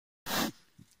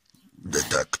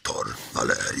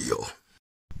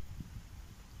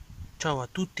Ciao a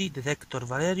tutti, Detector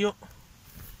Valerio,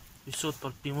 qui sotto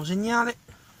al primo segnale,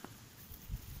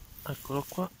 eccolo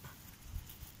qua.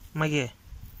 Ma che è?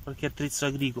 Qualche attrezzo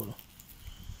agricolo?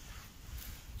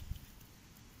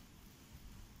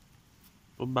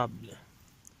 Probabile.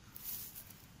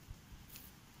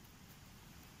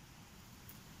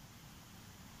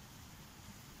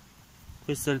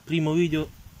 Questo è il primo video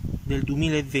del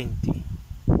 2020.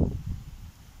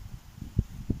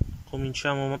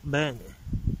 Cominciamo bene.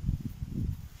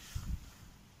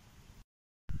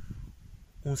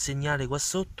 Un segnale qua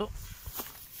sotto.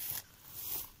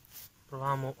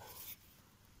 Proviamo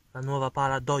la nuova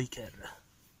pala Detector.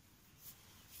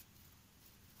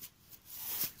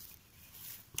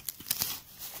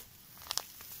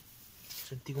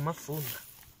 Senti come affonda.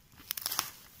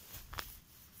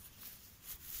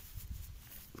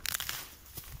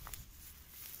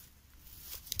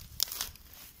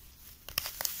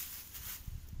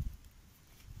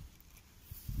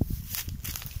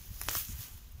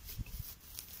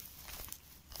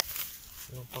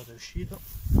 Un po' è uscito.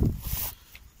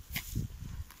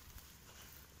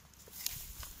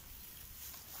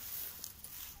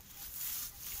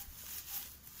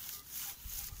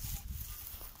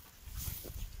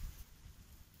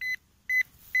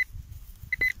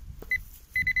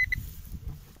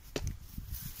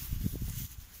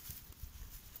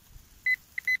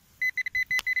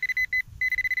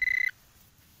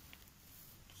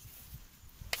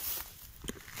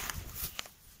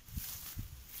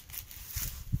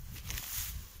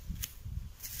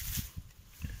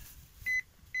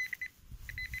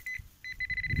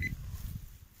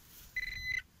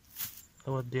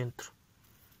 Qua dentro.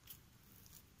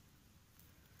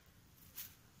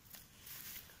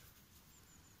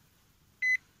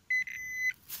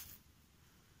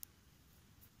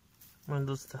 Ma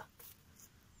dove sta?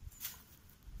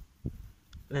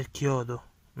 È il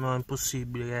chiodo. No, è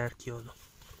impossibile che è il chiodo.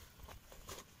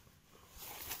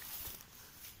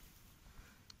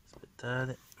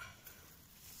 Aspettate.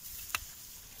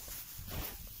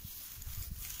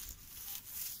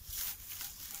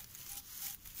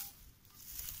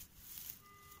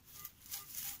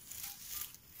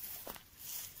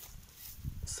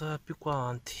 Sta più qua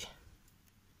avanti.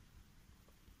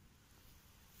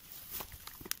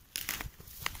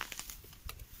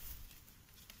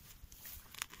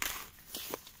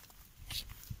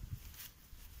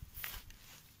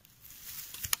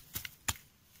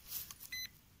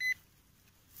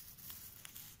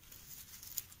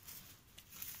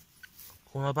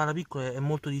 Con una pala piccola è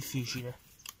molto difficile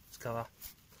scavare.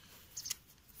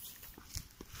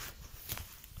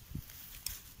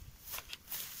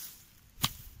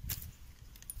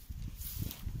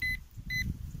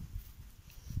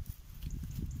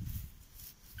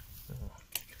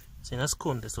 Si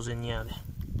nasconde sto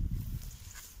segnale.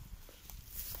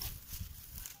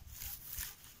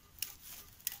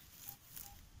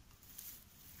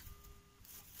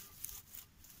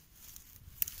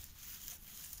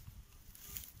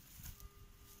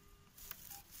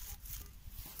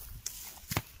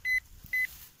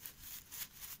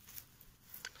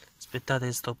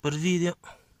 Aspettate, stop il video.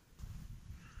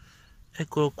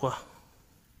 Eccolo qua,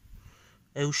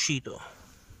 è uscito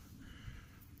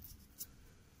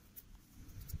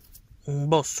un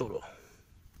bossolo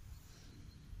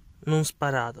non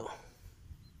sparato.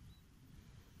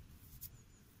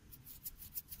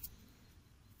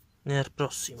 Nel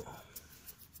prossimo,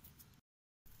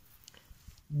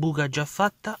 buca già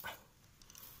fatta,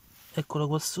 eccola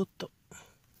qua sotto.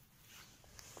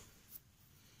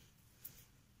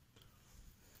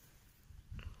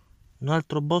 Un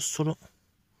altro bossolo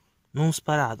non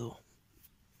sparato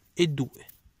e due.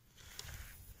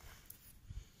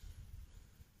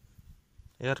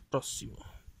 E al prossimo.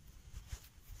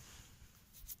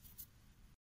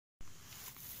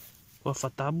 Qua ho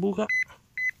fatta la buca.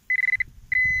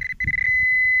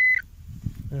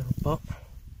 Vediamo un po'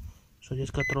 se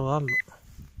riesco a trovarlo.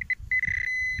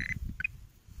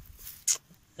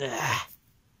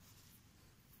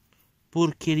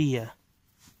 Porcheria.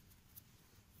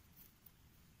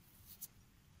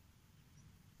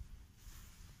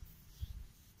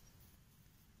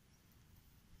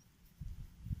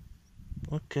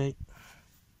 Ok,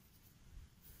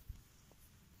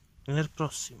 nel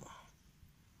prossimo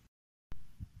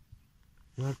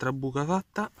un'altra buca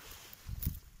fatta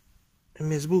e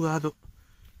mi è sbucato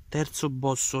terzo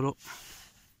bossolo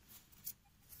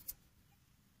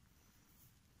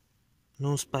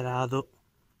non sparato.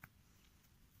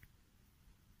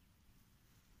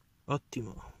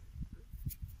 Ottimo.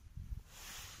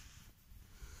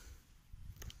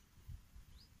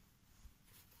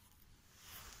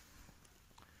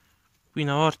 Qui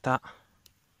una volta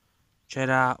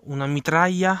c'era una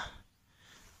mitraglia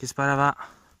che sparava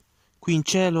qui in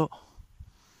cielo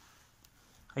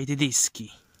ai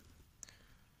tedeschi.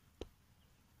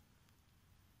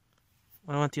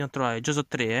 Ora avanti a trovare, già sono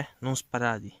 3, non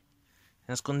sparati. Si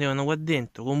nascondevano qua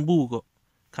dentro con un buco,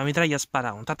 con la mitraglia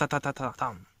sparavano. Ta ta ta ta ta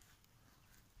tam.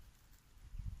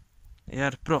 E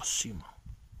al prossimo.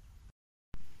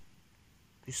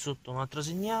 Qui sotto un altro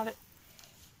segnale.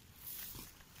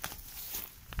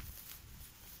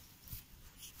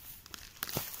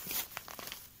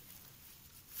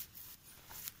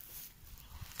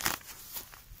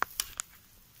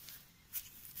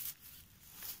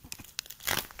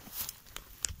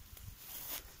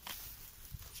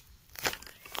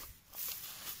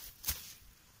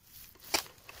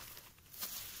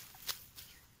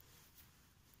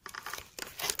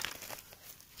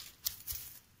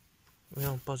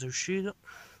 Vediamo un po' se è uscito.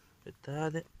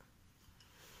 Aspettate.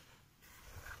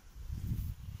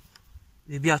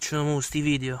 Vi piacciono questi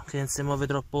video che non si muove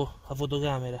troppo la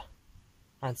fotocamera,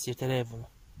 anzi il telefono?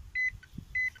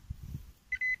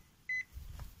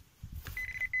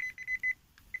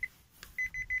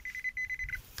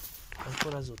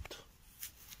 Ancora sotto.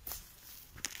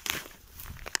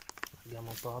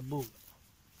 Vediamo un po' la buca.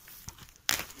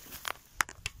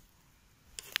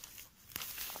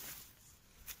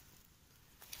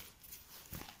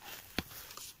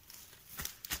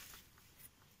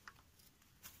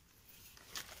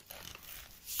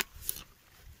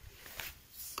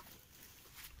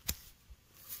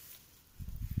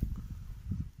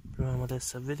 Proviamo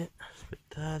adesso a vedere,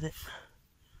 aspettate.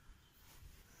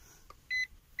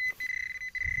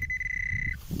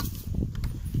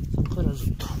 Ancora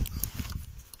sotto.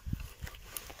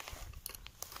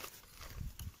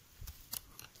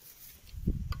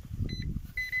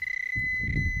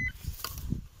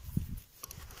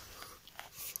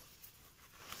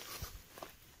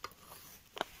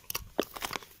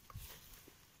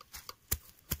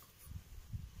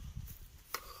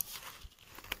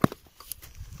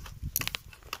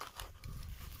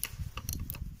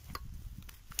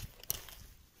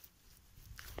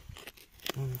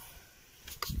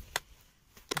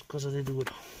 Qualcosa di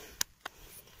duro.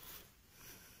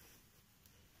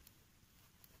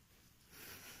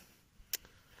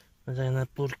 Ma è una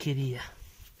porcheria.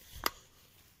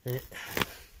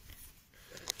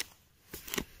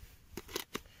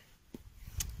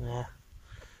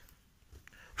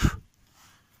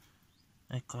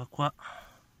 Eccola qua.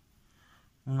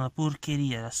 Una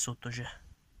porcheria là sotto c'è.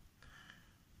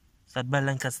 Sta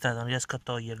bella incastrata, non riesco a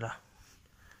toglierla.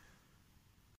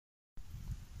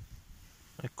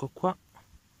 Ecco qua.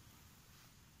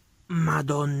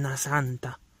 Madonna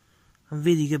santa.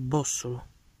 Vedi che bossolo.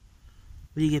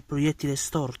 Vedi che proiettile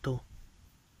storto.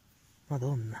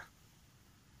 Madonna.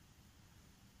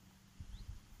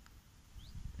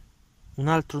 Un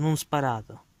altro non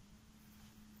sparato.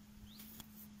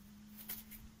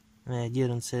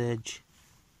 Dietro non si regge.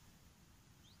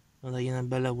 Vado a dargli una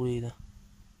bella pulita.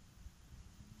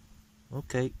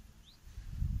 Ok.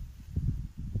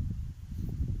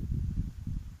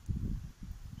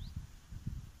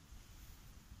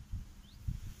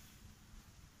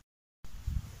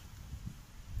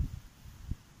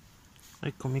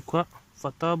 Eccomi qua, ho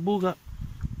fatto la buca,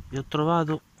 vi ho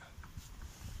trovato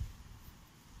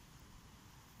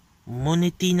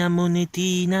monetina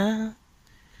monetina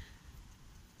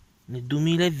nel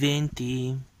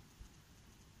 2020.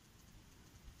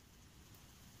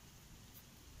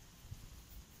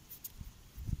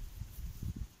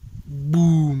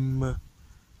 Boom!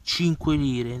 5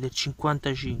 lire del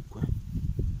 55.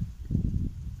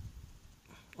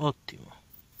 Ottimo.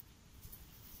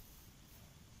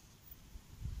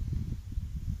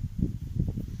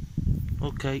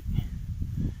 Ok,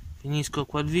 finisco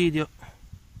qua il video.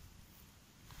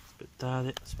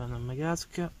 Aspettate, aspetta, non mi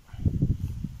casca.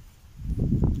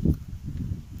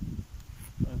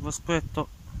 Vi aspetto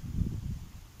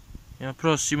nel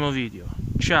prossimo video.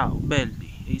 Ciao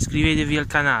belli, e iscrivetevi al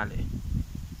canale.